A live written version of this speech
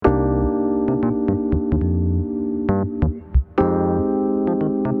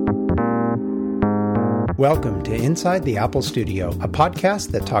Welcome to Inside the Apple Studio, a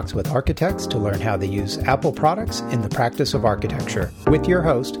podcast that talks with architects to learn how they use Apple products in the practice of architecture, with your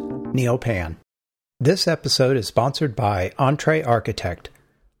host, Neil Pan. This episode is sponsored by Entre Architect.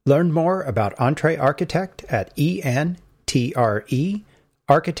 Learn more about Entre Architect at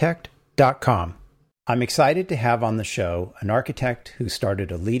entrearchitect.com. I'm excited to have on the show an architect who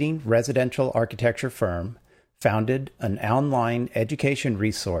started a leading residential architecture firm, founded an online education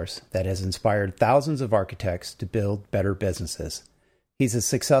resource that has inspired thousands of architects to build better businesses. He's a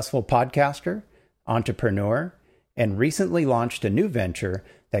successful podcaster, entrepreneur, and recently launched a new venture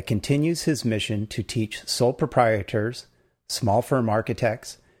that continues his mission to teach sole proprietors, small firm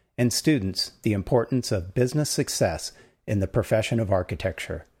architects, and students the importance of business success in the profession of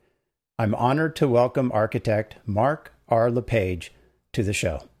architecture. I'm honored to welcome architect Mark R. LePage to the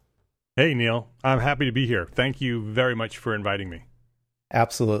show. Hey, Neil. I'm happy to be here. Thank you very much for inviting me.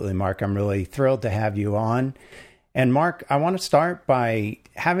 Absolutely, Mark. I'm really thrilled to have you on. And Mark, I want to start by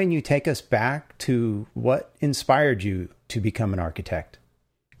having you take us back to what inspired you to become an architect.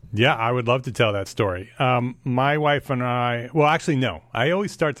 Yeah, I would love to tell that story. My wife and I, well, actually, no. I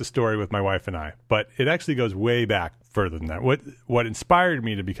always start the story with my wife and I, but it actually goes way back further than that. What inspired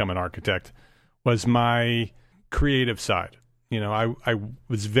me to become an architect was my creative side. You know, I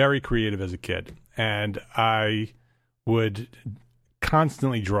was very creative as a kid, and I would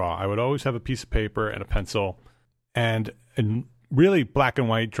constantly draw. I would always have a piece of paper and a pencil and really black and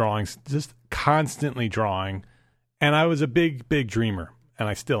white drawings, just constantly drawing. And I was a big, big dreamer, and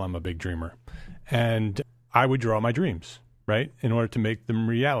I still am a big dreamer. And I would draw my dreams, right, in order to make them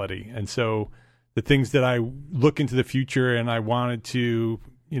reality. And so the things that I look into the future and I wanted to,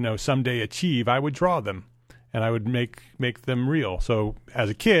 someday achieve, I would draw them. And I would make them real. So as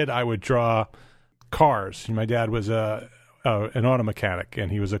a kid, I would draw cars. My dad was an auto mechanic, and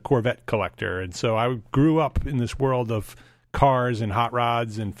he was a Corvette collector. And so I grew up in this world of cars and hot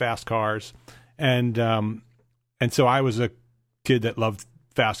rods and fast cars. And so I was a kid that loved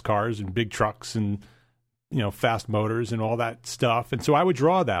fast cars and big trucks and, fast motors and all that stuff. And so I would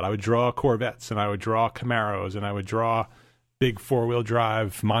draw that. I would draw Corvettes, and I would draw Camaros, and I would draw big four-wheel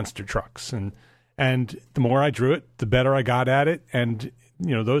drive monster trucks. And the more I drew it, the better I got at it. And,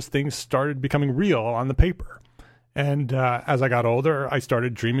 those things started becoming real on the paper. And as I got older, I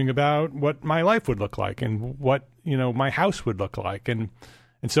started dreaming about what my life would look like and what, my house would look like. And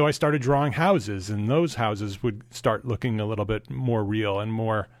so I started drawing houses, and those houses would start looking a little bit more real and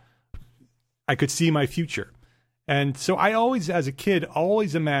more, I could see my future. And so I always, as a kid,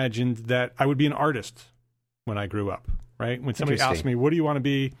 always imagined that I would be an artist when I grew up, right? When somebody asked me, what do you want to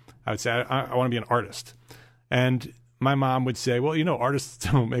be? I would say, I want to be an artist. And my mom would say, well, artists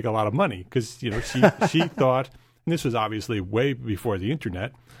don't make a lot of money, because, she thought, and this was obviously way before the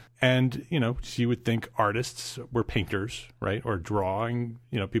internet, and, she would think artists were painters, right, or drawing,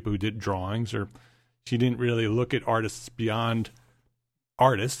 people who did drawings, or she didn't really look at artists beyond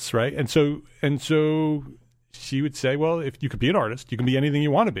artists, right? And so she would say, well, if you could be an artist, you can be anything you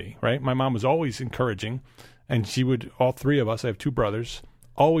want to be, right? My mom was always encouraging, and she would, all three of us, I have two brothers,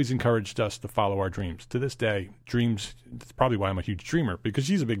 always encouraged us to follow our dreams. To this day, dreams, that's probably why I'm a huge dreamer, because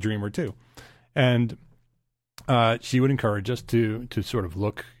she's a big dreamer too. And she would encourage us to sort of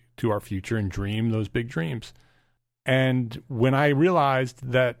look to our future and dream those big dreams. And when I realized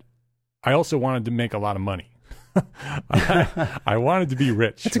that I also wanted to make a lot of money, I wanted to be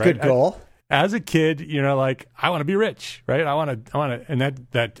rich. That's a good goal. As a kid, I want to be rich, right? I want to, and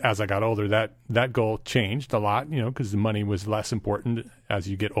that as I got older, that goal changed a lot, because the money was less important as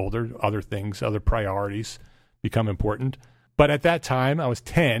you get older. Other things, other priorities become important. But at that time, I was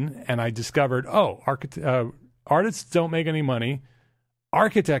 10, and I discovered, artists don't make any money.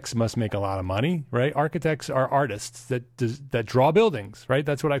 Architects must make a lot of money, right? Architects are artists that draw buildings, right?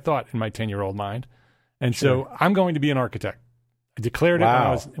 That's what I thought in my 10-year-old mind. And so I'm going to be an architect. I declared it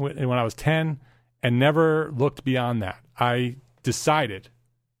when I was 10 and never looked beyond that. I decided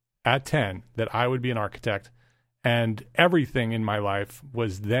at 10 that I would be an architect, and everything in my life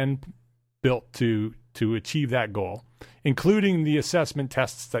was then built to achieve that goal, including the assessment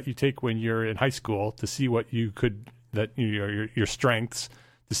tests that you take when you're in high school to see what you could, your strengths,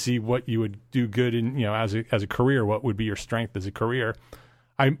 to see what you would do good in, as a career, what would be your strength as a career.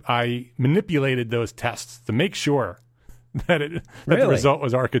 I manipulated those tests to make sure that the result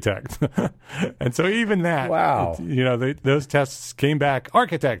was architect. And so even that, wow, those tests came back,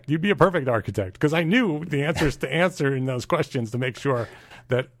 architect, you'd be a perfect architect, because I knew the answers to answer in those questions to make sure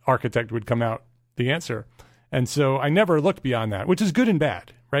that architect would come out the answer. And so I never looked beyond that, which is good and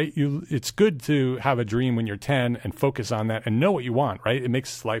bad, right? It's good to have a dream when you're 10 and focus on that and know what you want, right? It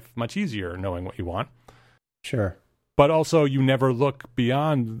makes life much easier knowing what you want. Sure. But also, you never look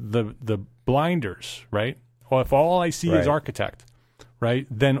beyond the blinders, right? Well, if all I see is architect, right,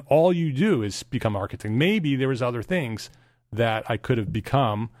 then all you do is become architect. Maybe there was other things that I could have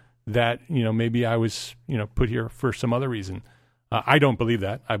become that, maybe I was, put here for some other reason. I don't believe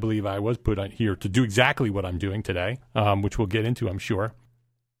that. I believe I was put here to do exactly what I'm doing today, which we'll get into, I'm sure.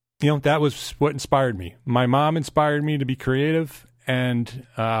 That was what inspired me. My mom inspired me to be creative, and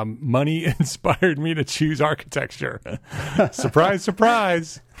money inspired me to choose architecture. Surprise,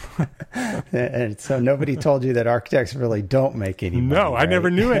 surprise. And so nobody told you that architects really don't make any money. No, I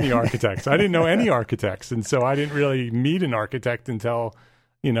never knew any architects. I didn't know any architects. And so I didn't really meet an architect until,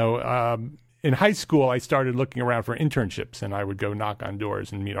 in high school, I started looking around for internships, and I would go knock on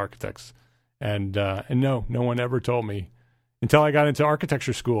doors and meet architects. And no one ever told me until I got into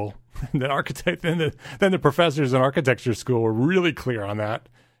architecture school. Then the professors in architecture school were really clear on that.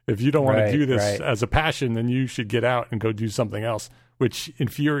 If you don't want to do this as a passion, then you should get out and go do something else, which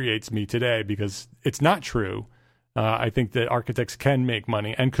infuriates me today because it's not true. I think that architects can make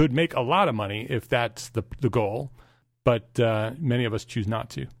money and could make a lot of money if that's the goal, but many of us choose not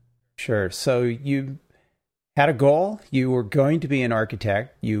to. Sure. So you had a goal. You were going to be an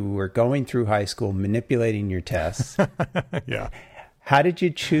architect. You were going through high school, manipulating your tests. Yeah. How did you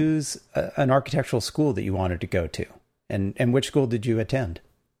choose an architectural school that you wanted to go to? And which school did you attend?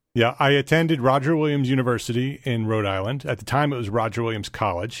 Yeah, I attended Roger Williams University in Rhode Island. At the time, it was Roger Williams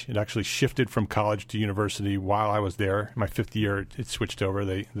College. It actually shifted from college to university while I was there. My fifth year, it switched over.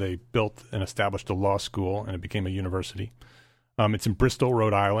 They built and established a law school, and it became a university. It's in Bristol,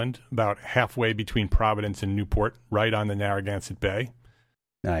 Rhode Island, about halfway between Providence and Newport, right on the Narragansett Bay.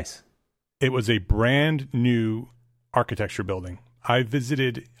 Nice. It was a brand new architecture building. I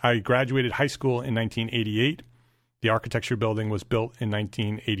graduated high school in 1988. The architecture building was built in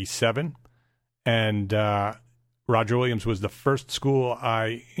 1987. And Roger Williams was the first school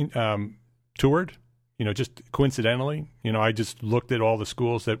I toured, just coincidentally. I just looked at all the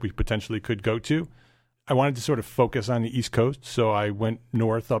schools that we potentially could go to. I wanted to sort of focus on the East Coast, so I went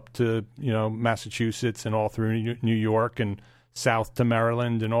north up to, Massachusetts and all through New York and south to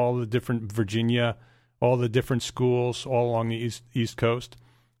Maryland and all the different Virginia, all the different schools all along the East Coast.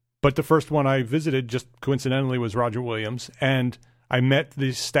 But the first one I visited just coincidentally was Roger Williams, and I met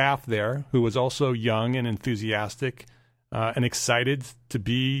the staff there who was also young and enthusiastic and excited to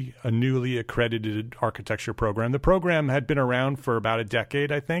be a newly accredited architecture program. The program had been around for about a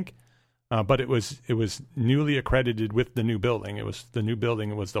decade, I think. But it was newly accredited with the new building. The new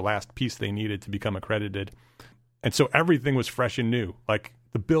building was the last piece they needed to become accredited. And so everything was fresh and new. Like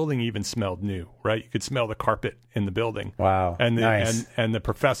the building even smelled new, right? You could smell the carpet in the building. Wow. Nice. And the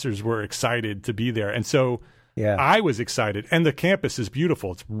professors were excited to be there. And so yeah. I was excited. And the campus is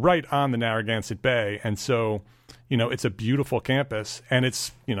beautiful. It's right on the Narragansett Bay. And so, it's a beautiful campus. And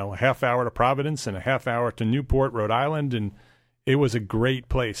it's, a half hour to Providence and a half hour to Newport, Rhode Island. And it was a great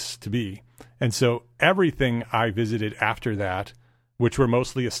place to be. And so everything I visited after that, which were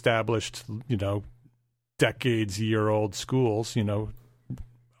mostly established, decades-year-old schools,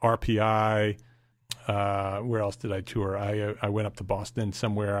 RPI, where else did I tour? I went up to Boston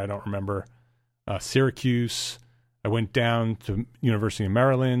somewhere, I don't remember, Syracuse. I went down to University of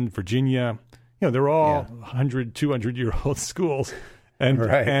Maryland, Virginia. They're all 100, 200-year-old schools. And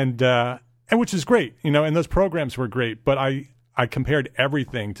which is great, and those programs were great, but I compared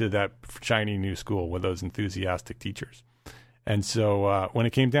everything to that shiny new school with those enthusiastic teachers. And so when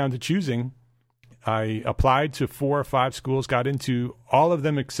it came down to choosing, I applied to 4 or 5 schools, got into all of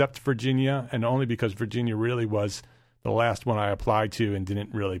them except Virginia, and only because Virginia really was the last one I applied to and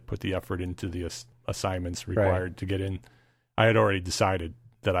didn't really put the effort into the assignments required to get in. I had already decided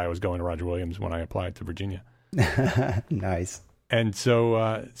that I was going to Roger Williams when I applied to Virginia. Nice. And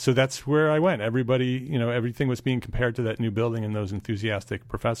so that's where I went. Everybody, everything was being compared to that new building and those enthusiastic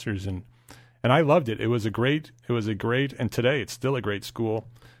professors. And I loved it. It was a great, and today it's still a great school.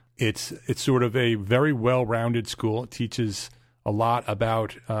 It's sort of a very well-rounded school. It teaches a lot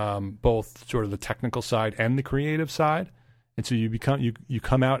about both sort of the technical side and the creative side. And so you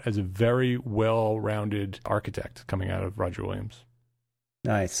come out as a very well-rounded architect coming out of Roger Williams.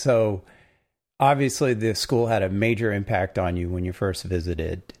 Nice. So obviously, the school had a major impact on you when you first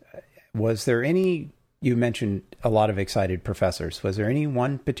visited. Was there any, you mentioned a lot of excited professors. Was there any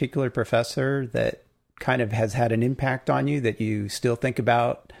one particular professor that kind of has had an impact on you that you still think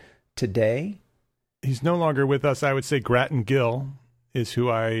about today? He's no longer with us. I would say Grattan Gill is who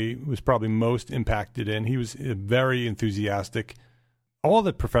I was probably most impacted in. He was very enthusiastic. All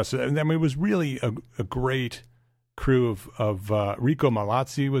the professors, it was really a great crew of Rico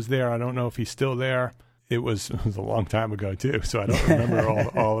Malazzi was there. I don't know if he's still there. it was a long time ago too, so I don't remember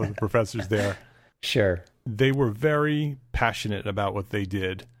all of the professors there. Sure. They were very passionate about what they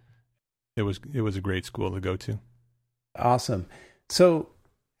did. It was a great school to go to. Awesome. So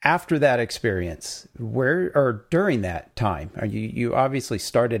after that experience, during that time, you obviously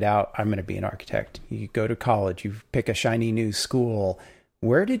started out, I'm going to be an architect. You go to college, you pick a shiny new school.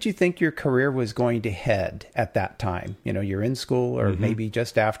 Where did you think your career was going to head at that time? You're in school or maybe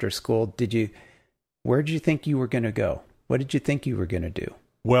just after school. Where did you think you were going to go? What did you think you were going to do?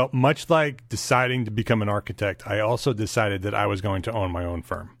 Well, much like deciding to become an architect, I also decided that I was going to own my own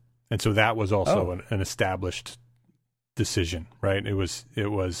firm. And so that was also an established decision, right? It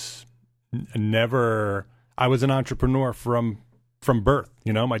was never, I was an entrepreneur from birth.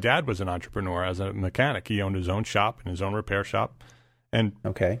 My dad was an entrepreneur as a mechanic. He owned his own shop and his own repair shop. And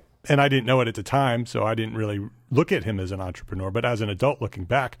I didn't know it at the time, so I didn't really look at him as an entrepreneur. But as an adult looking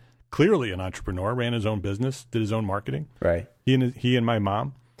back, clearly an entrepreneur, ran his own business, did his own marketing. Right. He and my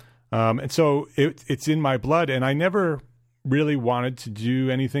mom. And so it's in my blood, and I never really wanted to do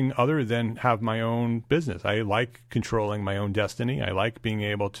anything other than have my own business. I like controlling my own destiny. I like being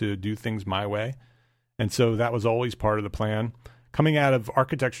able to do things my way. And so that was always part of the plan. Coming out of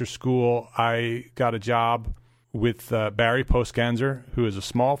architecture school, I got a job with Barry Postganzer, who is a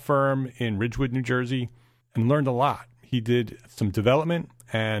small firm in Ridgewood, New Jersey, and learned a lot. He did some development,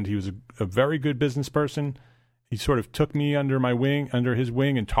 and he was a very good business person. He sort of took me under his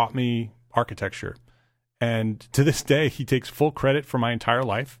wing, and taught me architecture. And to this day, he takes full credit for my entire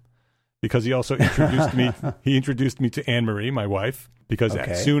life because he also introduced me. He introduced me to Anne Marie, my wife, because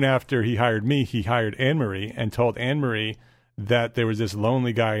soon after he hired me, he hired Anne Marie and told Anne Marie that there was this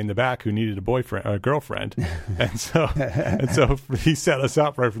lonely guy in the back who needed a girlfriend. and so he set us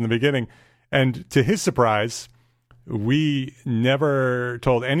up right from the beginning. And to his surprise, we never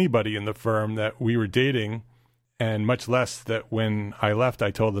told anybody in the firm that we were dating, and much less that when I left, I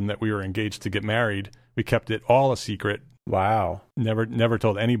told them that we were engaged to get married. We kept it all a secret. Wow. Never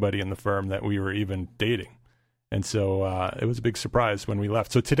told anybody in the firm that we were even dating. And so it was a big surprise when we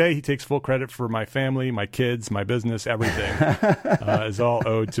left. So today he takes full credit for my family, my kids, my business, everything is all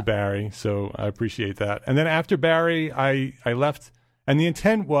owed to Barry. So I appreciate that. And then after Barry, I left. And the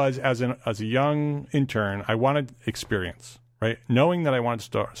intent was as a young intern, I wanted experience, right? Knowing that I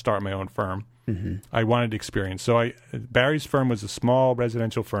wanted to start my own firm, I wanted experience. So Barry's firm was a small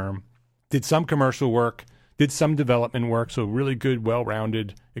residential firm. Did some commercial work, did some development work, so really good,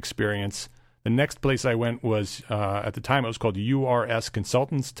 well-rounded experience. The next place I went was, at the time, it was called URS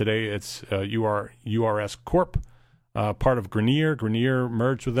Consultants. Today, it's URS Corp, part of Grenier. Grenier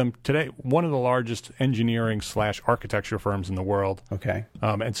merged with them. Today, one of the largest engineering/architecture firms in the world. Okay.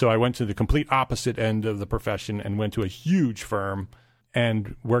 And so I went to the complete opposite end of the profession and went to a huge firm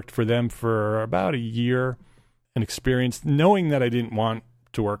and worked for them for about a year and experienced, knowing that I didn't want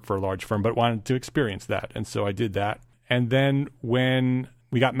to work for a large firm, but wanted to experience that. And so I did that. And then when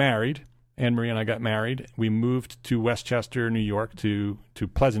we got married, Anne Marie and I got married, we moved to Westchester, New York, to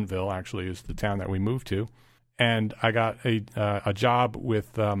Pleasantville, actually, is the town that we moved to. And I got a job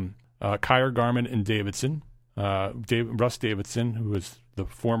with Kyer, Garman, and Davidson. Russ Davidson, who was the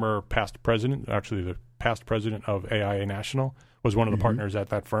former past president, actually the past president of AIA National, was one of the partners at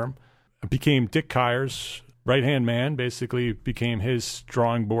that firm. I became Dick Kyer's right-hand man, basically became his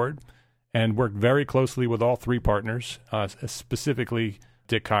drawing board, and worked very closely with all three partners, specifically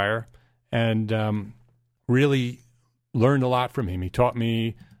Dick Kyer, and really learned a lot from him. He taught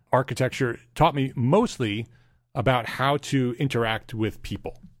me architecture, taught me mostly about how to interact with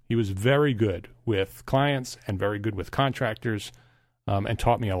people. He was very good with clients and very good with contractors, and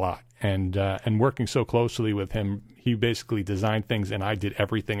taught me a lot. And working so closely with him, he basically designed things, and I did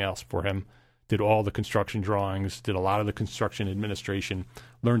everything else for him. Did all the construction drawings, did a lot of the construction administration,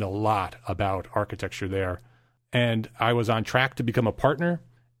 learned a lot about architecture there. And I was on track to become a partner,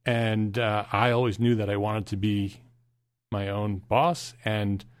 and I always knew that I wanted to be my own boss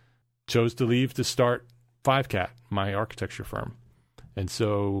and chose to leave to start FiveCat, my architecture firm. And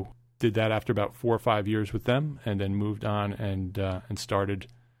so did that after about 4 or 5 years with them, and then moved on and started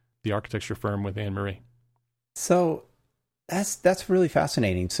the architecture firm with Anne Marie. So that's really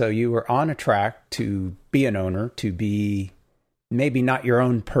fascinating. So you were on a track to be an owner, to be maybe not your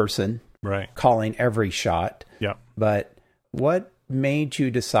own person, right, calling every shot. Yeah. But what made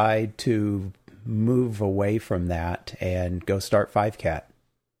you decide to move away from that and go start FiveCat?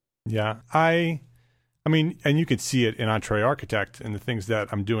 Yeah, I mean, and you could see it in Entree Architect and the things that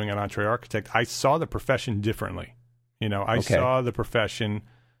I'm doing at Entree Architect. I saw the profession differently. I saw the profession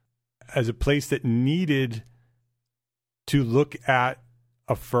as a place that needed to look at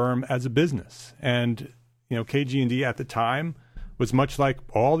a firm as a business. And KG&D at the time was much like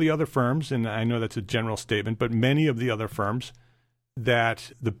all the other firms, and I know that's a general statement, but many of the other firms,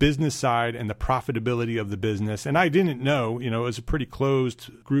 that the business side and the profitability of the business, and I didn't know, it was a pretty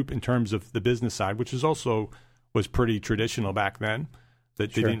closed group in terms of the business side, which was pretty traditional back then,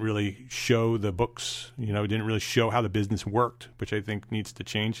 that they didn't really show the books, didn't really show how the business worked, which I think needs to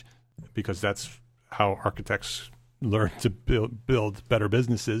change, because that's how architects learn to build better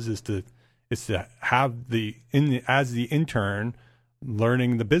businesses, is to have as the intern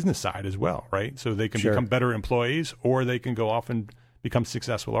learning the business side as well, right? So they can become better employees, or they can go off and become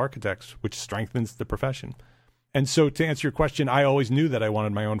successful architects, which strengthens the profession. And so to answer your question, I always knew that I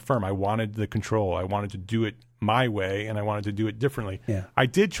wanted my own firm. I wanted the control. I wanted to do it my way, and I wanted to do it differently. Yeah. I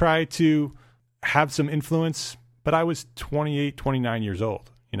did try to have some influence, but I was 28, 29 years old.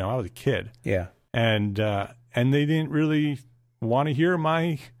 I was a kid. Yeah. And they didn't really want to hear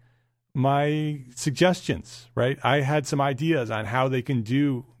my suggestions, right? I had some ideas on how they can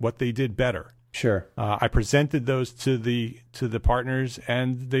do what they did better. Sure. I presented those to the partners,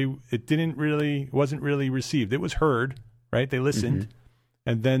 and it wasn't really received. It was heard, right? They listened,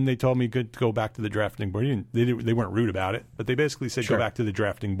 and then they told me to go back to the drafting board. They weren't rude about it, but they basically said go back to the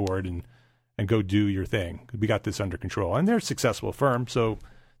drafting board and go do your thing. We got this under control, and they're a successful firm, so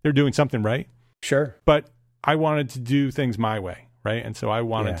they're doing something right. Sure. But I wanted to do things my way. Right. And so I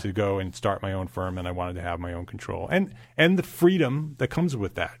wanted to go and start my own firm, and I wanted to have my own control and the freedom that comes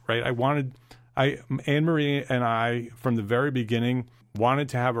with that. Right. Anne-Marie and I, from the very beginning, wanted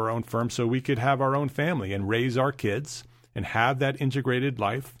to have our own firm so we could have our own family and raise our kids and have that integrated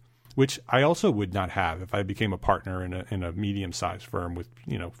life, which I also would not have if I became a partner in a medium-sized firm with,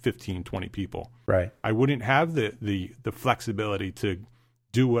 15, 20 people. Right. I wouldn't have the flexibility to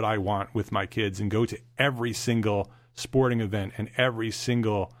do what I want with my kids and go to every single sporting event and every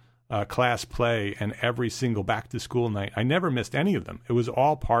single class play and every single back to school night. I never missed any of them. It was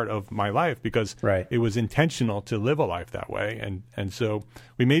all part of my life because it was intentional to live a life that way. And so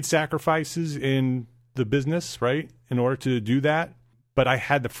we made sacrifices in the business, right, in order to do that. But I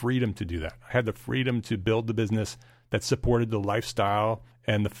had the freedom to do that. I had the freedom to build the business that supported the lifestyle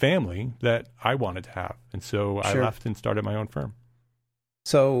and the family that I wanted to have. And so I left and started my own firm.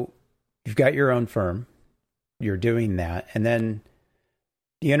 So you've got your own firm. You're doing that. And then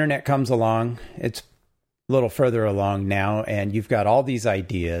the internet comes along. It's a little further along now, and you've got all these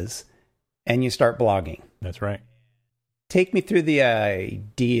ideas, and you start blogging. That's right. Take me through the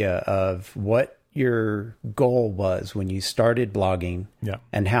idea of what your goal was when you started blogging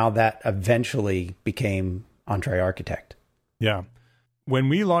and how that eventually became Entre Architect. Yeah. When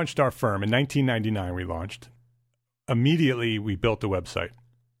we launched our firm in 1999, immediately we built a website.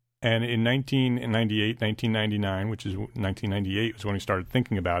 And in 1999, which is 1998 was when we started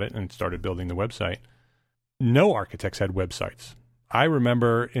thinking about it and started building the website, no architects had websites. I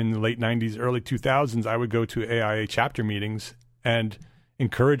remember in the late 90s, early 2000s, I would go to AIA chapter meetings and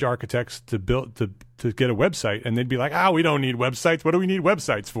encourage architects to get a website, and they'd be like, we don't need websites. What do we need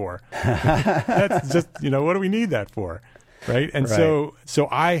websites for? That's just, what do we need that for? Right? And so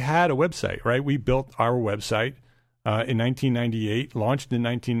I had a website, right? We built our website in 1998, launched in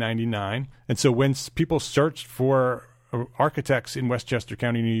 1999. And so when people searched for architects in Westchester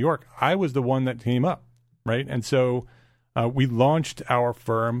County, New York, I was the one that came up, right? And so we launched our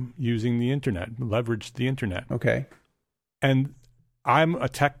firm using the internet, leveraged the internet. Okay. And I'm a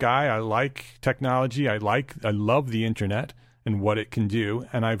tech guy. I like technology. I love the internet and what it can do.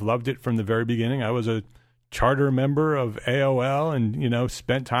 And I've loved it from the very beginning. I was a charter member of AOL and,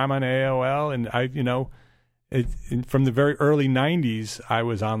 spent time on AOL. And from the very early 90s, I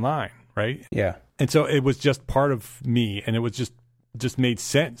was online, right? Yeah. And so it was just part of me, and it was just made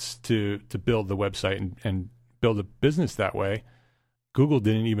sense to build the website and build a business that way. Google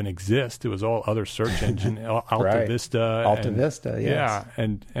didn't even exist. It was all other search engine, Alta Vista. Yes. Yeah,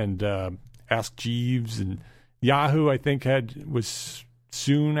 and Ask Jeeves and Yahoo, I think, was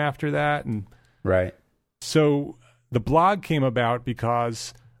soon after that. And so the blog came about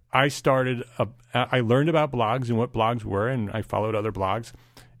because I learned about blogs and what blogs were, and I followed other blogs.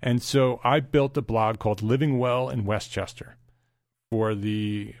 And so I built a blog called Living Well in Westchester for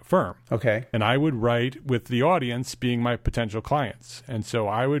the firm. Okay. And I would write with the audience being my potential clients. And so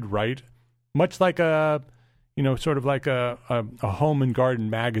I would write much like sort of like a home and garden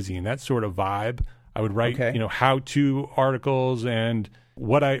magazine, that sort of vibe. I would write, how-to articles and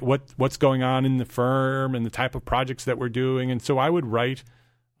what's going on in the firm and the type of projects that we're doing. And so I would write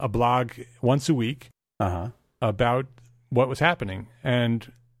a blog once a week about what was happening.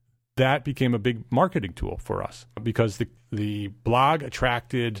 And that became a big marketing tool for us because the blog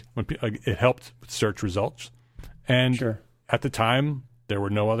attracted, it helped with search results. And Sure. at the time, there were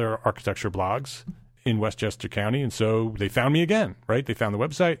no other architecture blogs in Westchester County. And so they found me again, right? They found the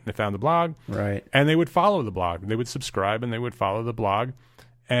website, they found the blog. Right. And they would follow the blog. They would subscribe and they would follow the blog.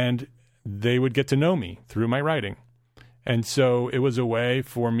 And they would get to know me through my writing. And so it was a way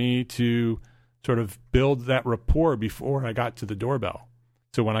for me to sort of build that rapport before I got to the doorbell.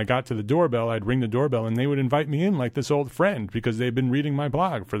 So when I got to the doorbell, I'd ring the doorbell and they would invite me in like this old friend because they've been reading my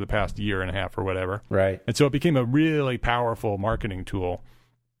blog for the past year and a half or whatever. Right. And so it became a really powerful marketing tool.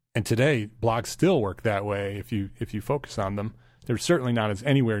 And today, blogs still work that way if you focus on them. They're certainly not as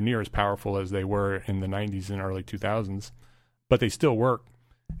anywhere near as powerful as they were in the 90s and early 2000s, but they still work.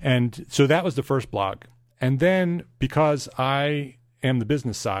 And so that was the first blog. And then because I am the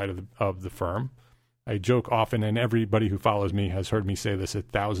business side of the firm, I joke often, and everybody who follows me has heard me say this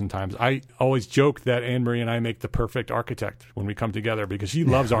 1,000 times. I always joke that Anne-Marie and I make the perfect architect when we come together because she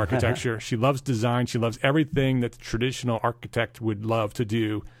loves architecture. She loves design. She loves everything that the traditional architect would love to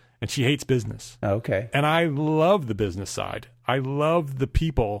do, and she hates business. Okay. And I love the business side. I love the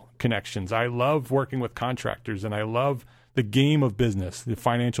people connections. I love working with contractors, and I love the game of business, the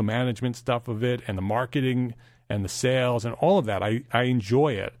financial management stuff of it, and the marketing and the sales and all of that. I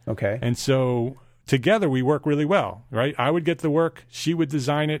enjoy it. Okay. And so together we work really well, right? I would get the work, she would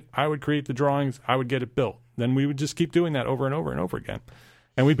design it, I would create the drawings, I would get it built. Then we would just keep doing that over and over and over again.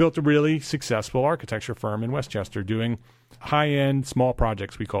 And we built a really successful architecture firm in Westchester doing high-end small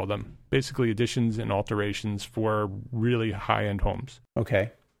projects, we call them, basically additions and alterations for really high-end homes.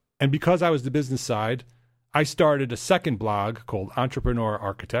 Okay. And because I was the business side, I started a second blog called Entrepreneur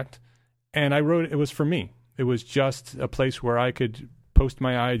Architect, and I wrote it was for me. It was just a place where I could post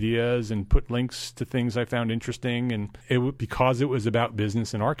my ideas and put links to things I found interesting. And because it was about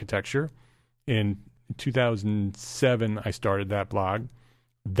business and architecture, in 2007, I started that blog.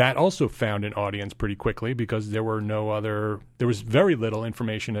 That also found an audience pretty quickly because there was very little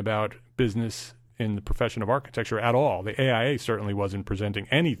information about business in the profession of architecture at all. The AIA certainly wasn't presenting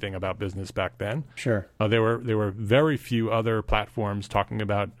anything about business back then. Sure. There were very few other platforms talking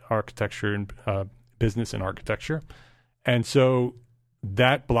about architecture and business and architecture. And so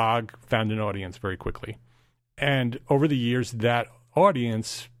that blog found an audience very quickly. And over the years, that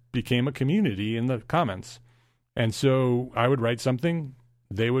audience became a community in the comments. And so I would write something,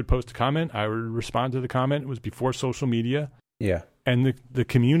 they would post a comment, I would respond to the comment. It was before social media. Yeah. And the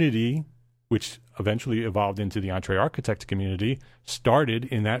community, which eventually evolved into the Entre Architect community, started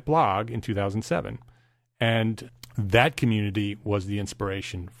in that blog in 2007. And that community was the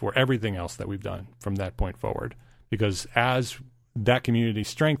inspiration for everything else that we've done from that point forward. Because as that community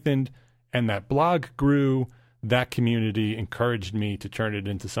strengthened and that blog grew, that community encouraged me to turn it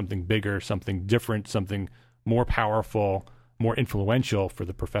into something bigger, something different, something more powerful, more influential for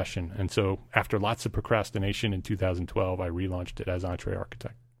the profession. And so after lots of procrastination in 2012, I relaunched it as Entre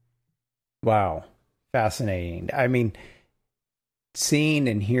Architect. Wow. Fascinating. I mean, seeing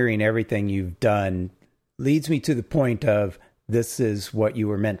and hearing everything you've done leads me to the point of this is what you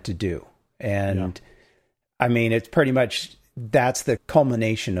were meant to do. And I mean, it's pretty much, that's the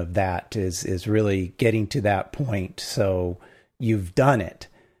culmination of that is really getting to that point. So you've done it.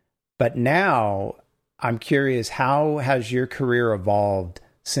 But now I'm curious, how has your career evolved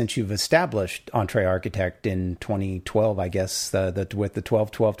since you've established Entre Architect in 2012, I guess, with the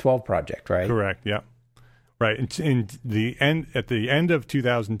 12-12-12 project, right? Correct. Yeah. Right. At the end of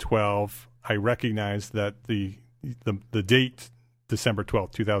 2012, I recognized that the date December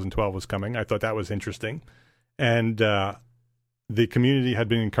 12th, 2012 was coming. I thought that was interesting. And the community had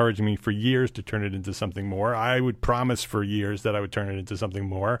been encouraging me for years to turn it into something more. I would promise for years that I would turn it into something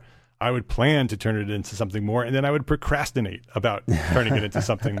more. I would plan to turn it into something more, and then I would procrastinate about turning it into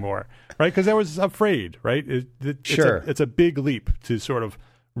something more, right? Because I was afraid, right? Sure. It's a big leap to sort of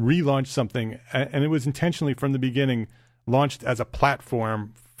relaunch something, and it was intentionally from the beginning launched as a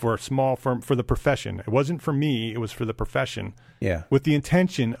platform for a small firm, for the profession. It wasn't for me, it was for the profession. Yeah. With the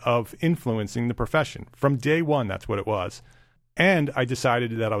intention of influencing the profession. From day one, that's what it was. And I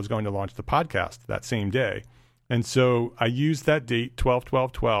decided that I was going to launch the podcast that same day. And so I used that date,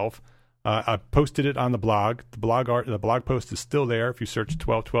 12-12-12. I posted it on the blog. The blog post is still there. If you search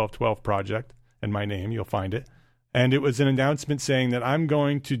 12-12-12 project and my name, you'll find it. And it was an announcement saying that I'm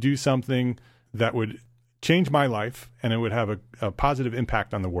going to do something that would change my life and it would have a positive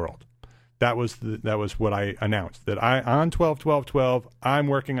impact on the world. That was what I announced. That on 12-12-12, I'm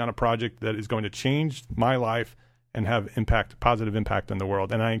working on a project that is going to change my life and have positive impact on the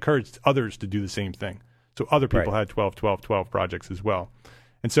world. And I encouraged others to do the same thing. So other people had 12-12-12 projects as well.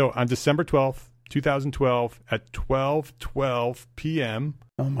 And so on December 12th, 2012, at 12:12 p.m.,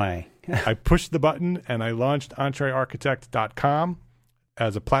 oh my, I pushed the button and I launched EntreArchitect.com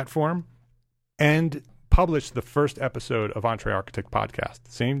as a platform and published the first episode of Entre Architect podcast.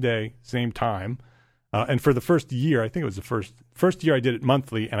 Same day, same time. And for the first year, I think it was the first year I did it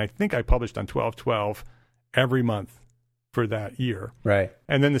monthly, and I think I published on 12/12 every month for that year. Right.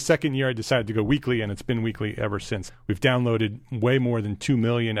 And then the second year I decided to go weekly, and it's been weekly ever since. We've downloaded way more than 2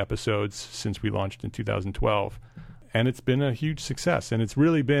 million episodes since we launched in 2012. And it's been a huge success. And it's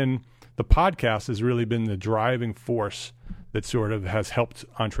really been, the podcast has really been the driving force that sort of has helped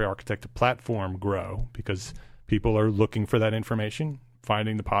Entre Architect platform grow, because people are looking for that information,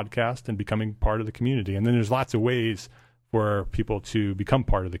 finding the podcast and becoming part of the community. And then there's lots of ways for people to become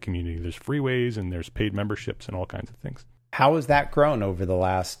part of the community. There's free ways and there's paid memberships and all kinds of things. How has that grown over the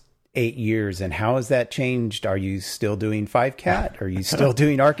last 8 years, and how has that changed? Are you still doing 5CAT? Are you still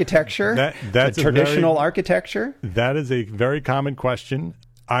doing architecture? That's the traditional architecture? That is a very common question.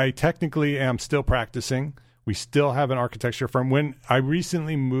 I technically am still practicing. We still have an architecture firm. When I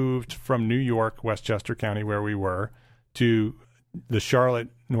recently moved from New York, Westchester County, where we were, to the Charlotte,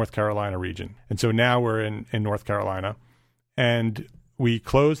 North Carolina region. And so now we're in North Carolina. And we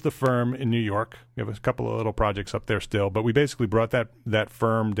closed the firm in New York. We have a couple of little projects up there still, but we basically brought that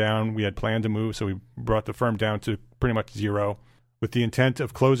firm down. We had planned to move, so we brought the firm down to pretty much zero with the intent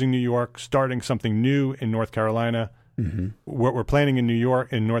of closing New York, starting something new in North Carolina. Mm-hmm. What we're planning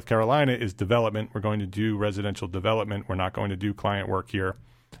in North Carolina is development. We're going to do residential development. We're not going to do client work here.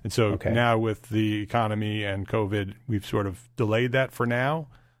 And so now with the economy and COVID, we've sort of delayed that for now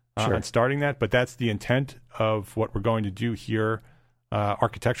on starting that. But that's the intent of what we're going to do here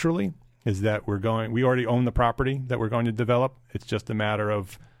architecturally, is that we already own the property that we're going to develop. It's just a matter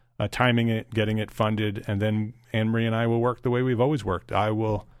of timing it, getting it funded, and then Anne-Marie and I will work the way we've always worked. I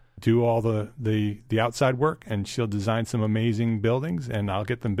will do all the outside work, and she'll design some amazing buildings, and I'll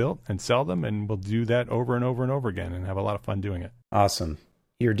get them built and sell them, and we'll do that over and over and over again and have a lot of fun doing it. Awesome.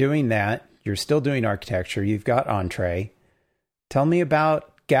 You're doing that. You're still doing architecture. You've got Entre. Tell me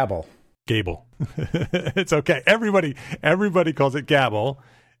about Gable. Gable. It's okay. Everybody calls it Gable.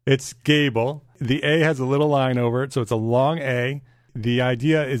 It's Gable. The A has a little line over it, so it's a long A. The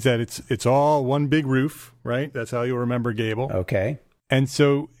idea is that it's all one big roof, right? That's how you'll remember Gable. Okay. And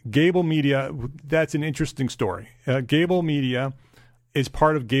so Gable Media, that's an interesting story. Gable Media is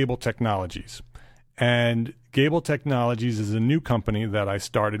part of Gable Technologies. And Gable Technologies is a new company that I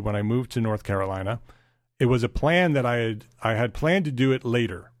started when I moved to North Carolina. It was a plan that I had planned to do it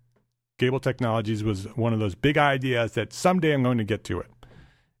later. Gable Technologies was one of those big ideas that someday I'm going to get to it.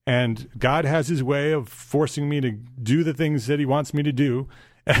 And God has his way of forcing me to do the things that he wants me to do.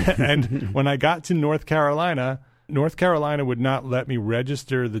 And when I got to North Carolina would not let me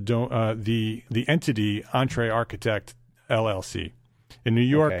register the entity Entre Architect LLC. In New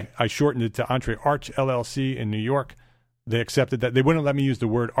York, I shortened it to Entre Arch LLC in New York. They accepted that. They wouldn't let me use the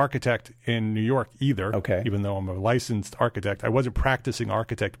word architect in New York either, even though I'm a licensed architect. I wasn't practicing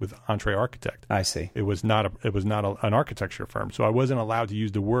architect with Entre Architect. I see. It was not an architecture firm, so I wasn't allowed to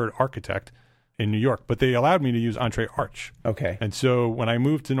use the word architect in New York, but they allowed me to use Entre Arch. Okay. And so when I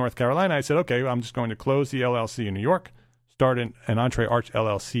moved to North Carolina, I said, okay, I'm just going to close the LLC in New York, start an Entre Arch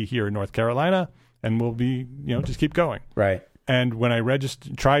LLC here in North Carolina, and we'll be, just keep going. Right. And when I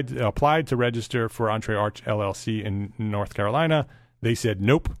applied to register for Entre Arch LLC in North Carolina, they said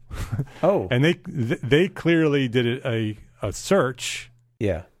nope. Oh. And they clearly did a search.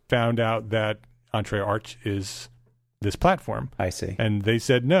 Yeah. Found out that Entre Arch is this platform. I see. And they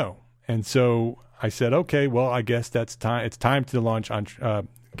said no. And so I said, okay, well, I guess that's time. It's time to launch on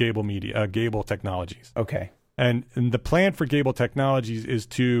Gable Media, Gable Technologies. Okay. And the plan for Gable Technologies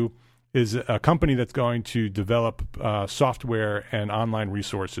is a company that's going to develop software and online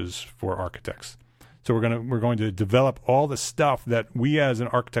resources for architects. So we're going to develop all the stuff that we as an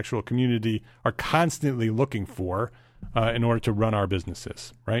architectural community are constantly looking for in order to run our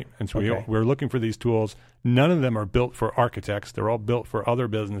businesses, right? And so we're looking for these tools. None of them are built for architects. They're all built for other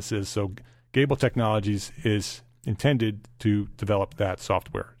businesses. So Gable Technologies is intended to develop that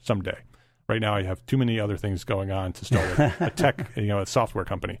software someday. Right now, I have too many other things going on to start a tech, a software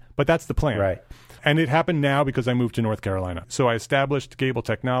company. But that's the plan. Right. And it happened now because I moved to North Carolina. So I established Gable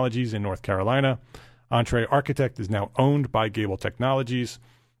Technologies in North Carolina. Entre Architect is now owned by Gable Technologies.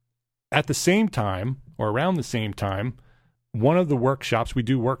 At the same time, or around the same time, one of the workshops, we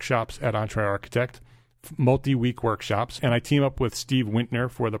do workshops at Entre Architect, multi-week workshops, and I team up with Steve Wintner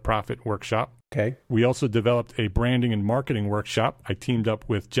for the Profit Workshop. Okay. We also developed a branding and marketing workshop. I teamed up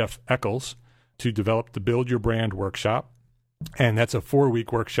with Jeff Eccles to develop the Build Your Brand workshop. And that's a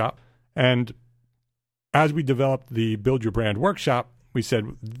 4-week workshop. And as we developed the Build Your Brand workshop, we said,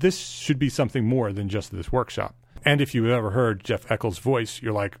 this should be something more than just this workshop. And if you've ever heard Jeff Eccles' voice,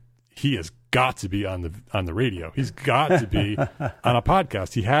 you're like, he has got to be on the radio. He's got to be on a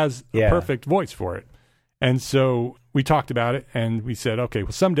podcast. He has a perfect voice for it. And so we talked about it and we said, okay,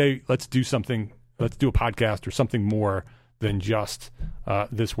 well, someday let's do something. Let's do a podcast or something more than just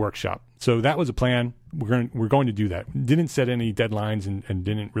this workshop. So that was a plan. We're going to do that. Didn't set any deadlines and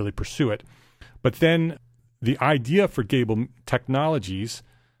didn't really pursue it. But then the idea for Gable Technologies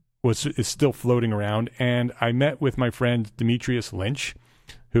is still floating around. And I met with my friend Demetrius Lynch,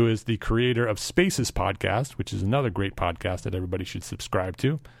 who is the creator of Spaces podcast, which is another great podcast that everybody should subscribe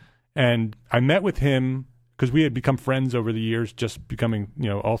to. And I met with him because we had become friends over the years, just becoming,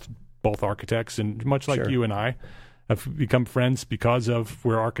 both architects, and much like you and I have become friends because of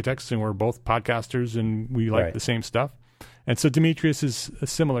we're architects and we're both podcasters and we like the same stuff. And so Demetrius is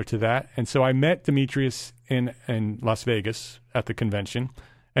similar to that. And so I met Demetrius in Las Vegas at the convention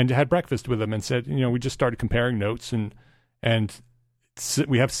and had breakfast with him and said, we just started comparing notes and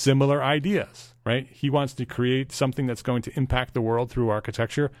we have similar ideas, right? He wants to create something that's going to impact the world through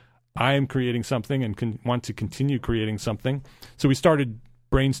architecture. I am creating something and want to continue creating something. So we started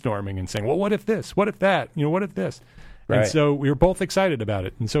brainstorming and saying, well, what if this? What if that? What if this? Right. And so we were both excited about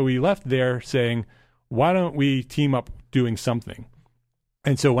it. And so we left there saying, why don't we team up doing something?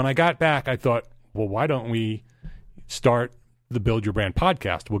 And so when I got back, I thought, well, why don't we start the Build Your Brand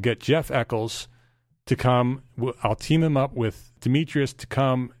podcast? We'll get Jeff Eccles to come. I'll team him up with Demetrius to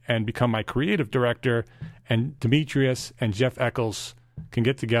come and become my creative director. And Demetrius and Jeff Eccles can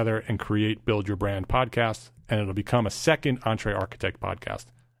get together and create Build Your Brand podcast, and it'll become a second EntreArchitect podcast.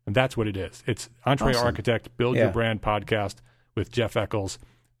 And that's what it is. It's EntreArchitect Build Your Brand podcast with Jeff Eccles,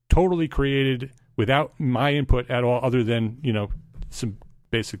 totally created without my input at all, other than, some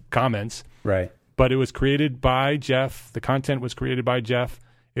basic comments. Right. But it was created by Jeff. The content was created by Jeff.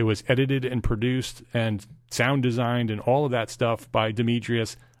 It was edited and produced and sound designed and all of that stuff by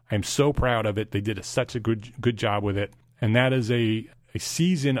Demetrius. I'm so proud of it. They did such a good job with it. And that is a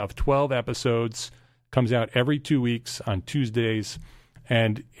season of 12 episodes, comes out every 2 weeks on Tuesdays,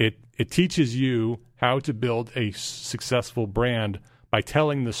 and it teaches you how to build a successful brand by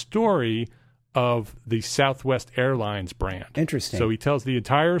telling the story of the Southwest Airlines brand. Interesting. So he tells the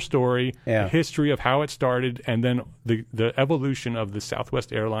entire story, the history of how it started, and then the evolution of the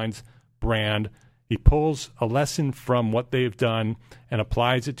Southwest Airlines brand. He pulls a lesson from what they've done and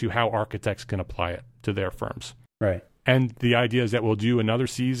applies it to how architects can apply it to their firms. Right. And the idea is that we'll do another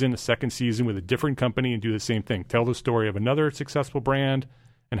season, a second season with a different company and do the same thing. Tell the story of another successful brand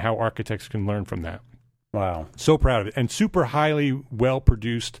and how architects can learn from that. Wow. So proud of it. And super highly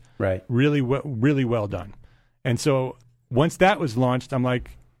well-produced. Right. Really well done. And so once that was launched, I'm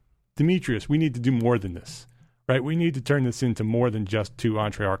like, Demetrius, we need to do more than this, right? We need to turn this into more than just 2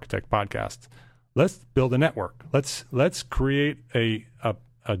 EntreArchitect podcasts. Let's build a network. Let's create a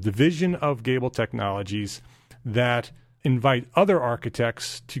division of Gable Technologies that invite other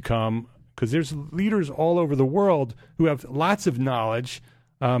architects to come, because there's leaders all over the world who have lots of knowledge,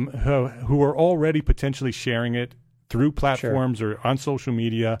 who are already potentially sharing it through platforms or on social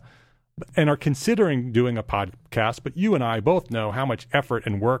media and are considering doing a podcast. But you and I both know how much effort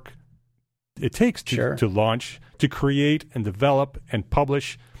and work it takes to launch, to create and develop and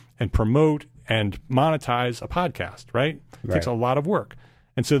publish and promote and monetize a podcast, right? It takes a lot of work.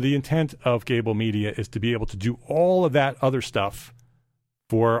 And so the intent of Gable Media is to be able to do all of that other stuff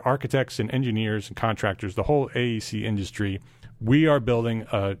for architects and engineers and contractors, the whole AEC industry. We are building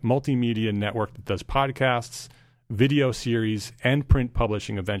a multimedia network that does podcasts, video series, and print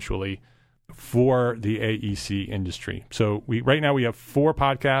publishing eventually for the AEC industry. So right now we have 4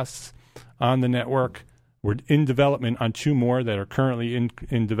 podcasts on the network. We're in development on 2 more that are currently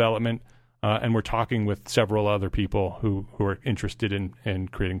in development. And we're talking with several other people who are interested in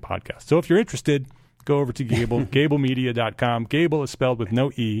creating podcasts. So if you're interested, go over to Gable, gablemedia.com. Gable is spelled with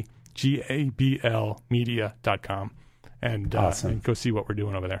no E, Gabl media.com. And, and go see what we're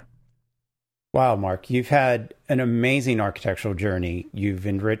doing over there. Wow, Mark, you've had an amazing architectural journey. You've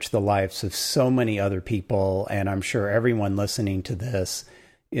enriched the lives of so many other people. And I'm sure everyone listening to this,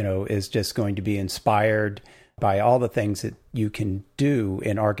 is just going to be inspired by all the things that you can do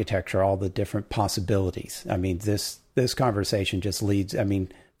in architecture, all the different possibilities. I mean, this conversation just leads,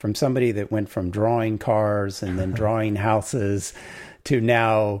 from somebody that went from drawing cars and then drawing houses to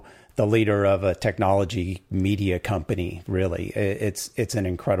now the leader of a technology media company, really. It's an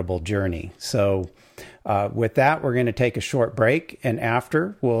incredible journey. So with that, we're going to take a short break, and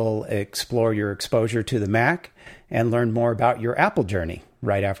after, we'll explore your exposure to the Mac and learn more about your Apple journey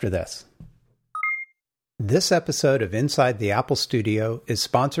right after this. This episode of Inside the Apple Studio is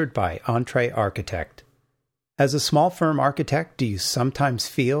sponsored by Entree Architect. As a small firm architect, do you sometimes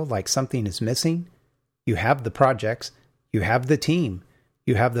feel like something is missing? You have the projects, you have the team,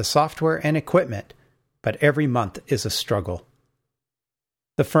 you have the software and equipment, but every month is a struggle.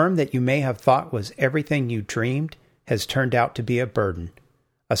 The firm that you may have thought was everything you dreamed has turned out to be a burden,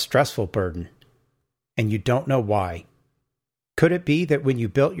 a stressful burden, and you don't know why. Could it be that when you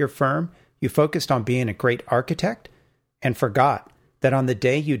built your firm, you focused on being a great architect and forgot that on the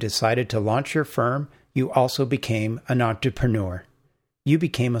day you decided to launch your firm, you also became an entrepreneur? You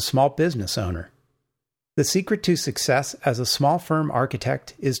became a small business owner. The secret to success as a small firm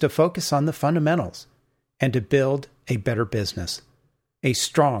architect is to focus on the fundamentals and to build a better business. A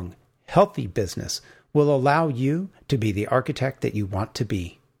strong, healthy business will allow you to be the architect that you want to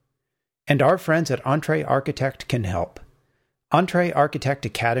be. And our friends at Entree Architect can help. Entree Architect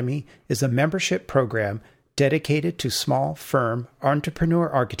Academy is a membership program dedicated to small firm entrepreneur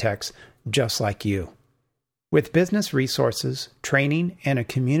architects just like you. With business resources, training, and a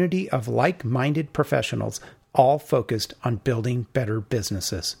community of like-minded professionals, all focused on building better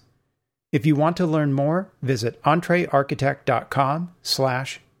businesses. If you want to learn more, visit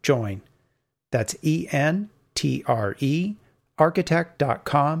entrearchitect.com/join. That's ENTRE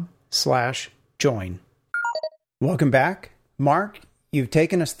architect.com/join. Welcome back. Mark, you've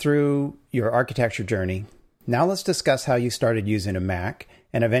taken us through your architecture journey. Now let's discuss how you started using a Mac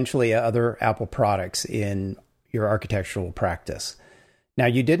and eventually other Apple products in your architectural practice. Now,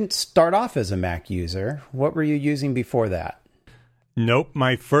 you didn't start off as a Mac user. What were you using before that? Nope.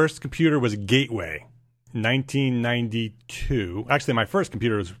 My first computer was a Gateway, 1992. Actually, my first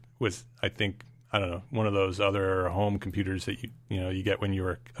computer was I think, I don't know, one of those other home computers that you get when you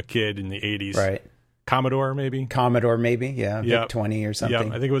were a kid in the 80s. Right. Commodore, maybe? Yeah. Yep. VIC-20 or something.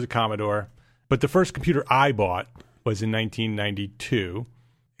 Yeah, I think it was a Commodore. But the first computer I bought was in 1992,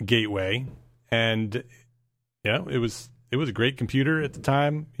 Gateway, and it was a great computer at the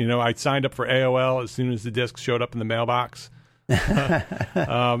time. I signed up for AOL as soon as the disc showed up in the mailbox,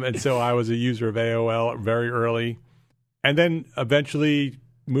 and so I was a user of AOL very early, and then eventually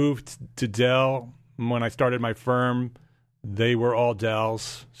moved to Dell. When I started my firm, they were all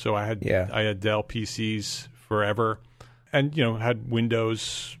Dells, so I had Dell PCs forever, and had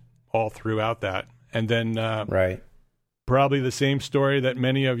Windows all throughout that. And then probably the same story that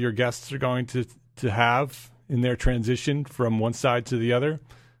many of your guests are going to have in their transition from one side to the other.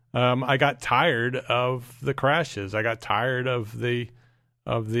 I got tired of the crashes. I got tired of the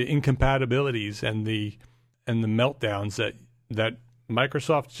incompatibilities and the meltdowns that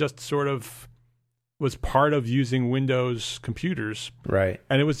Microsoft just sort of was part of using Windows computers. Right.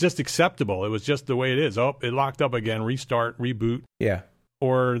 And it was just acceptable. It was just the way it is. Oh, it locked up again, restart, reboot. Yeah.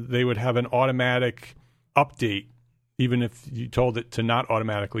 Or they would have an automatic update. Even if you told it to not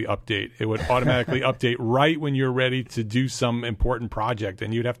automatically update, it would automatically update right when you're ready to do some important project.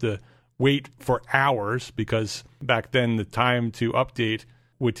 And you'd have to wait for hours because back then the time to update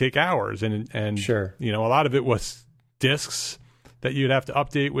would take hours. And sure. A lot of it was disks that you'd have to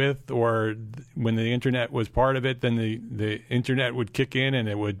update with, or when the internet was part of it, then the internet would kick in and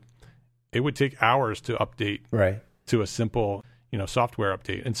it would take hours to update to a simple software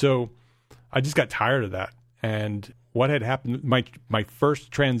update. And so I just got tired of that. And what had happened, my first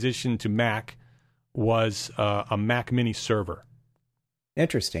transition to Mac was a Mac Mini server.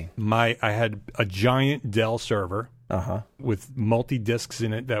 Interesting. I had a giant Dell server with multi-disks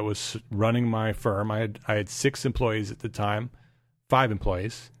in it that was running my firm. I had 6 employees at the time, 5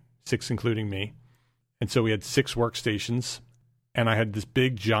 employees, 6 including me. And so we had 6 workstations. And I had this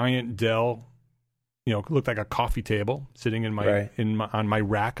big giant Dell, looked like a coffee table sitting on my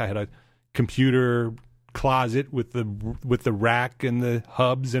rack. I had a computer closet with the rack and the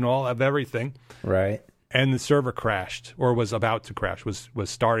hubs and all of everything. Right. And the server crashed, or was about to crash, was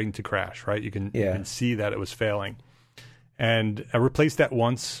starting to crash, right? You can see that it was failing. And I replaced that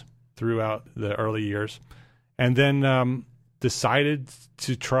once throughout the early years. And then decided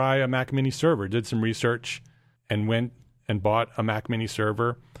to try a Mac Mini server, did some research, and went and bought a Mac Mini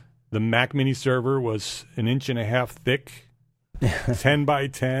server. The Mac Mini server was 1.5 inches thick, 10 by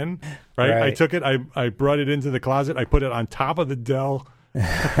 10, right? I took it, I brought it into the closet, I put it on top of the Dell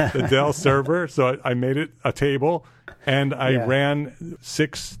server, so I made it a table, and I ran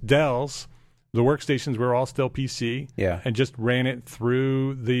 6 Dells The workstations were all still PC, and just ran it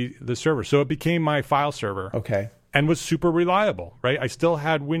through the server. So it became my file server. Okay. And was super reliable, right? I still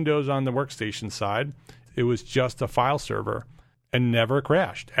had Windows on the workstation side. It was just a file server and never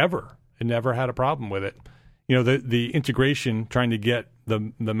crashed, ever. It never had a problem with it. The integration, trying to get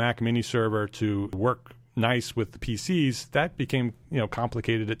the Mac mini server to work nice with the PCs, that became,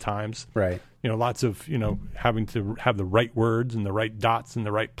 complicated at times. Right. Lots of, having to have the right words and the right dots in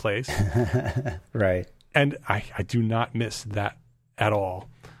the right place. Right. And I do not miss that at all.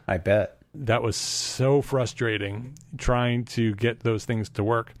 I bet. That was so frustrating trying to get those things to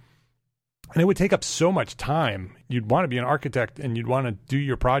work. And it would take up so much time. You'd want to be an architect and you'd want to do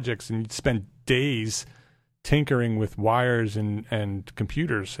your projects and you'd spend days tinkering with wires and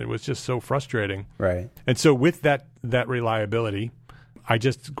computers. It was just so frustrating. Right. And so with that reliability, I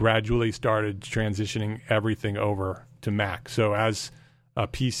just gradually started transitioning everything over to Mac. So as a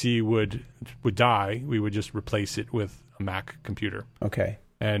PC would die, we would just replace it with a Mac computer. Okay.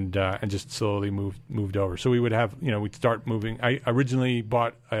 And just slowly moved over. So we would have, we'd start moving. I originally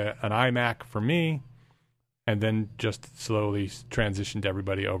bought an iMac for me, and then just slowly transitioned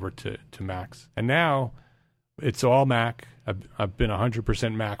everybody over to Macs. And now it's all Mac. I've been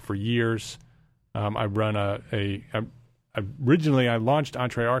 100% Mac for years. I run originally I launched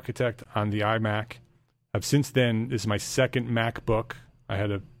Entree Architect on the iMac. I've since then, this is my second MacBook. I had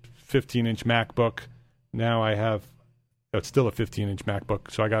a 15-inch MacBook. Now I have, it's still a 15-inch MacBook.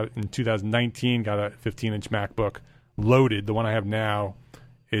 So I got in 2019, got a 15-inch MacBook loaded. The one I have now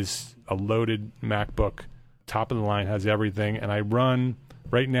is a loaded MacBook. Top of the line, has everything. And I run,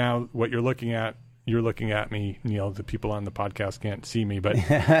 right now, what you're looking at me, Neil. The people on the podcast can't see me, but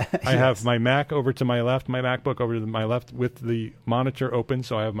I have my Mac over to my left, my MacBook over to my left with the monitor open.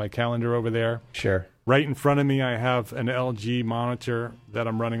 So I have my calendar over there. Sure. Right in front of me, I have an LG monitor that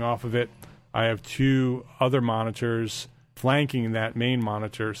I'm running off of it. I have two other monitors flanking that main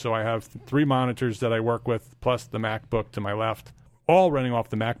monitor. So I have three monitors that I work with, plus the MacBook to my left, all running off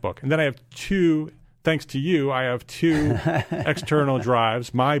the MacBook. And then I have two, thanks to you, I have two external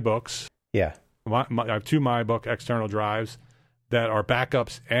drives, MyBooks. Yeah. I have two MyBook external drives that are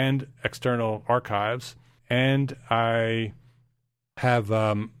backups and external archives. And I have,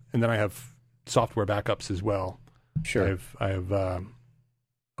 and then I have software backups as well. Sure. I have a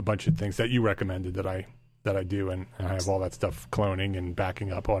bunch of things that you recommended that I do, and I have all that stuff cloning and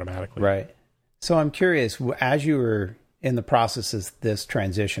backing up automatically. Right. So I'm curious, as you were in the process of this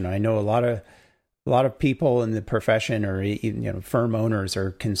transition, I know a lot of people in the profession or firm owners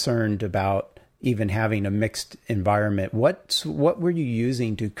are concerned about even having a mixed environment. What were you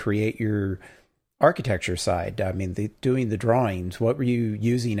using to create your architecture side? I mean, doing the drawings, what were you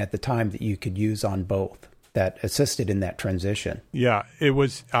using at the time that you could use on both that assisted in that transition? Yeah, I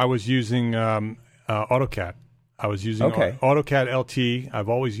was using AutoCAD. I was using AutoCAD LT. I've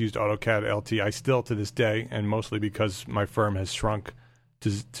always used AutoCAD LT. I still to this day, and mostly because my firm has shrunk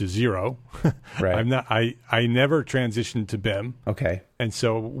to zero. Right. I never transitioned to BIM. Okay. And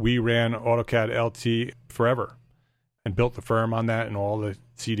so we ran AutoCAD LT forever and built the firm on that, and all the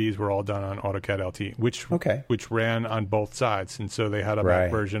CDs were all done on AutoCAD LT, which ran on both sides. And so they had a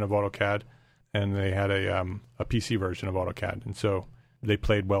Mac version of AutoCAD, and they had a PC version of AutoCAD. And so they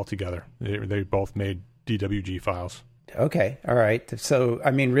played well together. They both made DWG files. Okay. All right. So,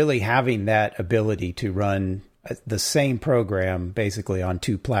 I mean, really having that ability to run the same program basically on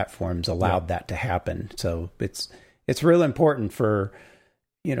two platforms allowed that to happen. So it's real important for,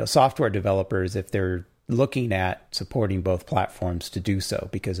 software developers, if they're looking at supporting both platforms, to do so,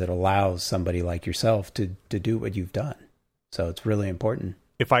 because it allows somebody like yourself to do what you've done. So it's really important.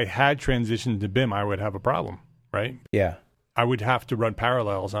 If I had transitioned to BIM, I would have a problem, right? Yeah. I would have to run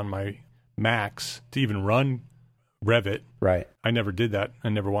parallels on my Macs to even run Revit. Right. I never did that. I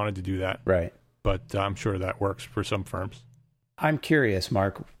never wanted to do that. Right. But I'm sure that works for some firms. I'm curious,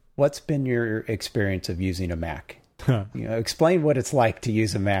 Mark, what's been your experience of using a Mac? Explain what it's like to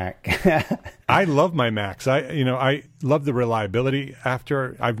use a Mac. I love my Macs. I love the reliability.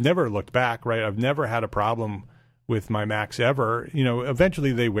 I've never looked back, right? I've never had a problem with my Macs ever.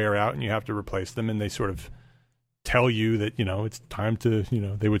 Eventually they wear out and you have to replace them, and they sort of tell you that, it's time to,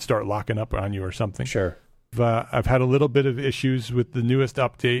 they would start locking up on you or something. Sure. I've had a little bit of issues with the newest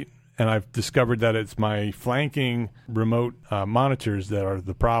update, and I've discovered that it's my flanking remote monitors that are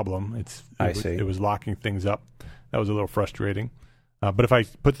the problem. It was locking things up. That was a little frustrating. But if I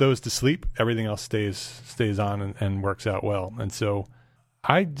put those to sleep, everything else stays on and works out well. And so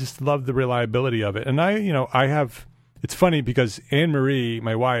I just love the reliability of it. And I have, it's funny because Anne Marie,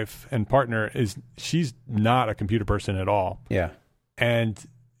 my wife and partner, she's not a computer person at all. Yeah. And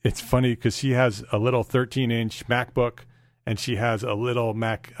it's funny because she has a little 13-inch MacBook, and she has a little an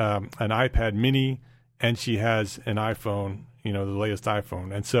iPad mini, and she has an iPhone, the latest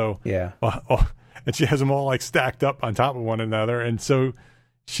iPhone. And so, and she has them all like stacked up on top of one another. And so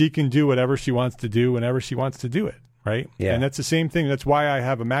she can do whatever she wants to do whenever she wants to do it. Right. Yeah. And that's the same thing. That's why I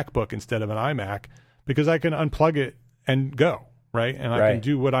have a MacBook instead of an iMac, because I can unplug it and go. Right. And I can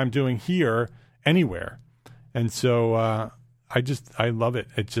do what I'm doing here anywhere. And so, I love it.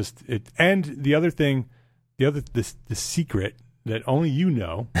 And the other thing, the secret that only you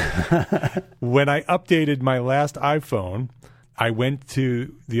know, when I updated my last iPhone, I went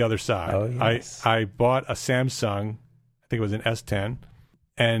to the other side. Oh, yes. I bought a Samsung, I think it was an S10,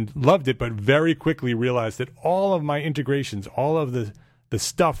 and loved it, but very quickly realized that all of my integrations, all of the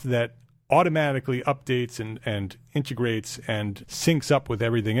stuff that automatically updates and integrates and syncs up with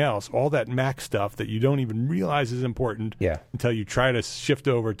everything else, all that Mac stuff that you don't even realize is important until you try to shift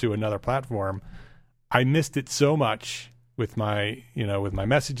over to another platform. I missed it so much with my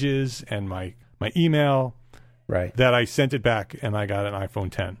messages and my email, that I sent it back and I got an iPhone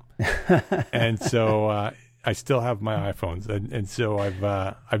 10. And so I still have my iPhones, and so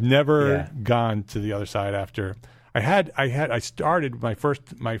I've never gone to the other side after. I started my first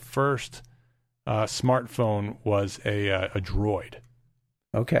smartphone was a Droid.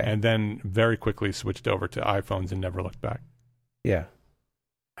 Okay. And then very quickly switched over to iPhones and never looked back. Yeah.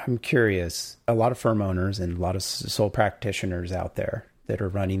 I'm curious, a lot of firm owners and a lot of sole practitioners out there that are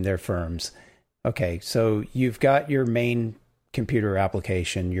running their firms. Okay, so you've got your main computer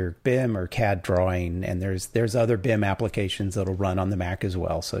application, your BIM or CAD drawing, and there's other BIM applications that'll run on the Mac as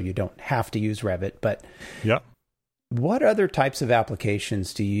well, so you don't have to use Revit. But what other types of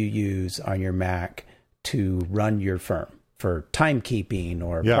applications do you use on your Mac to run your firm for timekeeping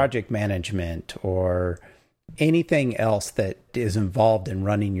or project management or anything else that is involved in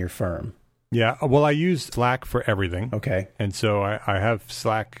running your firm? Yeah, well, I use Slack for everything. Okay. And so I have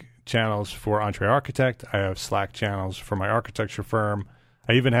Slack channels for EntreArchitect. I have Slack channels for my architecture firm.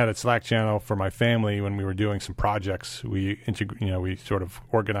 I even had a Slack channel for my family when we were doing some projects. We sort of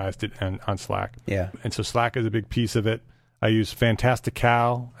organized it on Slack. Yeah. And so Slack is a big piece of it. I use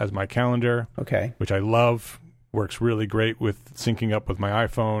Fantastical as my calendar, which I love. Works really great with syncing up with my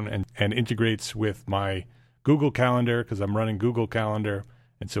iPhone and integrates with my Google Calendar because I'm running Google Calendar.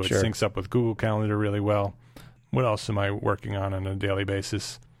 And so it syncs up with Google Calendar really well. What else am I working on a daily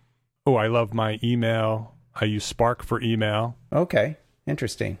basis? Oh, I love my email. I use Spark for email. Okay.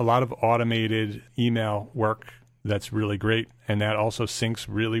 Interesting. A lot of automated email work that's really great. And that also syncs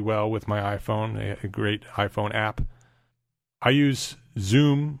really well with my iPhone, a great iPhone app. I use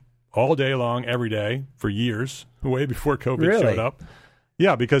Zoom all day long, every day, for years, way before COVID showed up.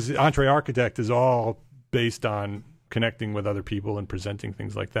 Yeah, because EntreArchitect is all based on connecting with other people and presenting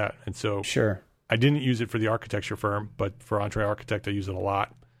things like that. And so I didn't use it for the architecture firm, but for EntreArchitect, I use it a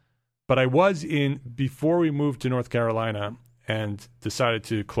lot. But I was before we moved to North Carolina and decided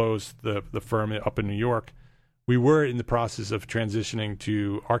to close the firm up in New York, we were in the process of transitioning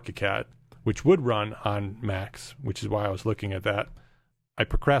to ArchiCAD, which would run on Macs, which is why I was looking at that. I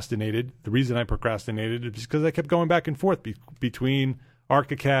procrastinated. The reason I procrastinated is because I kept going back and forth between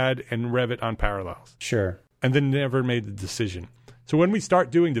ArchiCAD and Revit on Parallels. Sure. And then never made the decision. So when we start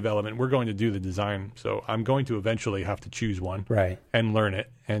doing development, we're going to do the design. So I'm going to eventually have to choose one and learn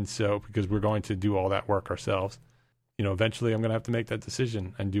it. And so because we're going to do all that work ourselves, eventually I'm going to have to make that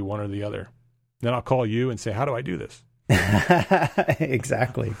decision and do one or the other. Then I'll call you and say, how do I do this?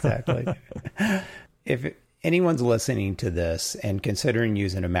 Exactly. If anyone's listening to this and considering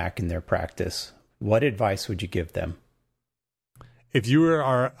using a Mac in their practice, what advice would you give them? If you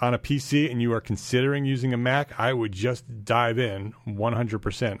are on a PC and you are considering using a Mac, I would just dive in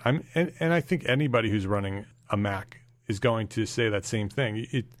 100%. And I think anybody who's running a Mac is going to say that same thing.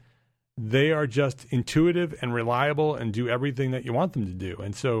 They are just intuitive and reliable and do everything that you want them to do.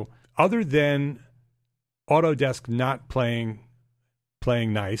 And so other than Autodesk not playing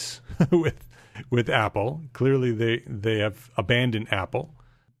nice with Apple, clearly they have abandoned Apple,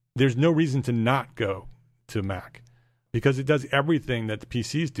 there's no reason to not go to Mac, because it does everything that the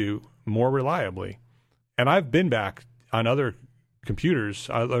PCs do more reliably. And I've been back on other computers,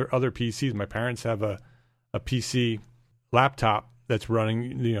 other PCs. My parents have a PC laptop that's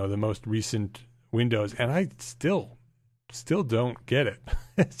running, the most recent Windows, and I still don't get it.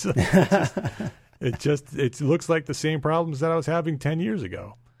 It looks like the same problems that I was having 10 years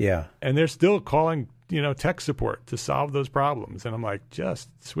ago. Yeah. And they're still calling, tech support to solve those problems. And I'm like, just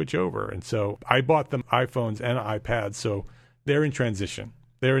switch over. And so I bought them iPhones and iPads. So they're in transition.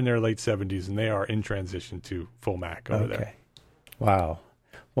 They're in their late 70s and they are in transition to full Mac over there. Wow.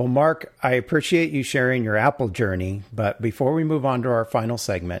 Well, Mark, I appreciate you sharing your Apple journey, but before we move on to our final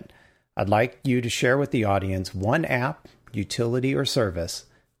segment, I'd like you to share with the audience one app, utility, or service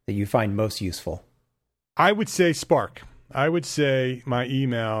that you find most useful. I would say Spark. I would say my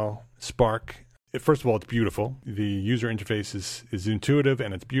email, Spark. First of all, it's beautiful. The user interface is intuitive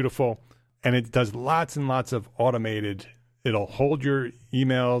and it's beautiful. And it does lots and lots of automated. It'll hold your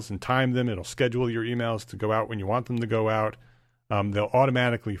emails and time them. It'll schedule your emails to go out when you want them to go out. They'll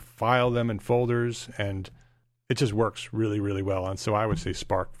automatically file them in folders, and it just works really, really well. And so I would say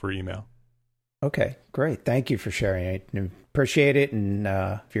Spark for email. Okay, great. Thank you for sharing it. I appreciate it. And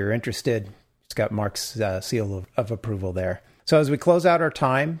if you're interested, it's got Mark's seal of approval there. So as we close out our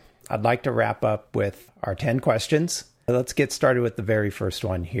time, I'd like to wrap up with our 10 questions. Let's get started with the very first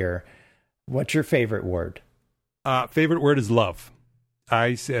one here. What's your favorite word? Favorite word is love.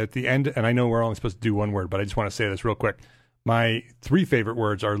 I say at the end, and I know we're only supposed to do one word, but I just want to say this real quick. My 3 favorite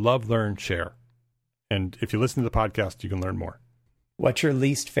words are love, learn, share. And if you listen to the podcast, you can learn more. What's your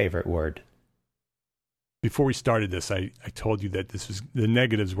least favorite word? Before we started this, I told you that the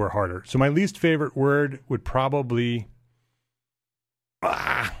negatives were harder. So my least favorite word would probably...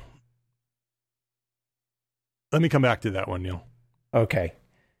 Let me come back to that one, Neil. Okay.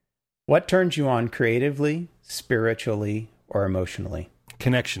 What turns you on creatively, spiritually, or emotionally?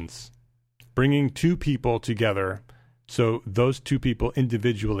 Connections. Bringing 2 people together. So those 2 people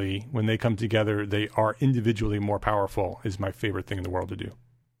individually, when they come together, they are individually more powerful is my favorite thing in the world to do.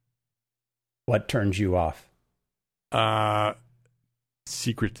 What turns you off?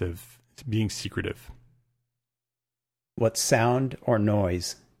 Secretive. Being secretive. What sound or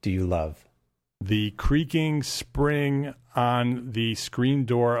noise do you love? The creaking spring on the screen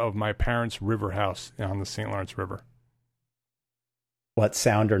door of my parents' river house on the St. Lawrence River. What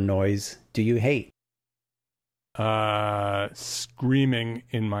sound or noise do you hate? Screaming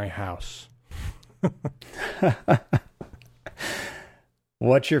in my house.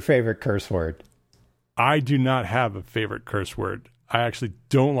 What's your favorite curse word? I do not have a favorite curse word. I actually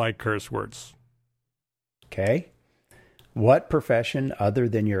don't like curse words. Okay. What profession other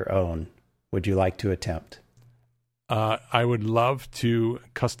than your own would you like to attempt? I would love to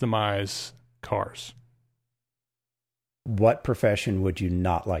customize cars. What profession would you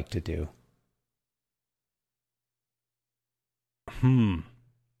not like to do? I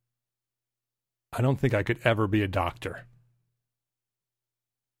don't think I could ever be a doctor.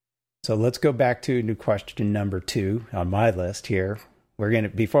 So let's go back to new question number 2 on my list here.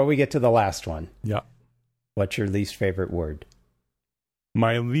 Before we get to the last one. Yeah. What's your least favorite word?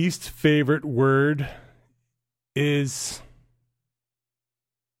 My least favorite word is...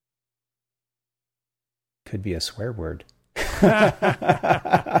 Could be a swear word. You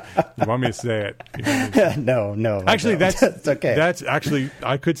want me to say it? No. Actually, that's okay. That's actually,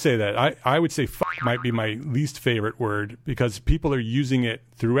 I could say that. I would say fuck might be my least favorite word because people are using it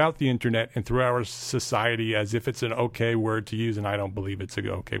throughout the internet and through our society as if it's an okay word to use, and I don't believe it's an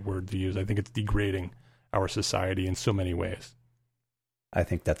okay word to use. I think it's degrading our society in so many ways. I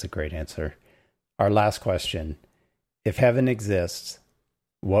think that's a great answer. Our last question. If heaven exists,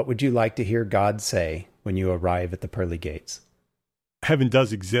 what would you like to hear God say when you arrive at the pearly gates? Heaven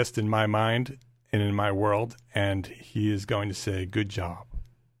does exist in my mind and in my world, and he is going to say, good job.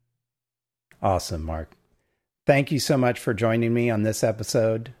 Awesome, Mark. Thank you so much for joining me on this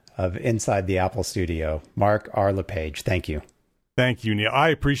episode of Inside the Apple Studio. Mark R. LePage, thank you. Thank you, Neil. I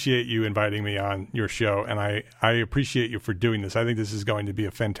appreciate you inviting me on your show, and I appreciate you for doing this. I think this is going to be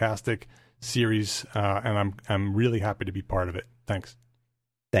a fantastic series, and I'm really happy to be part of it. Thanks.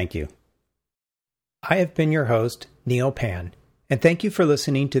 Thank you. I have been your host, Neil Pan, and thank you for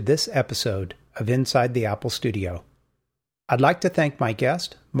listening to this episode of Inside the Apple Studio. I'd like to thank my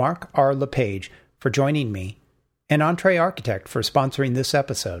guest, Mark R. LePage, for joining me, and Entree Architect for sponsoring this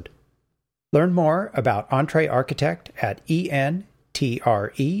episode. Learn more about Entree Architect at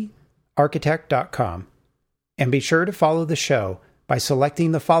entrearchitect.com. And be sure to follow the show by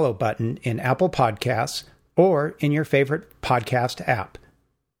selecting the follow button in Apple Podcasts or in your favorite podcast app.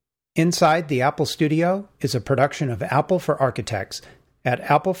 Inside the Apple Studio is a production of Apple for Architects at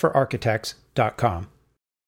appleforarchitects.com.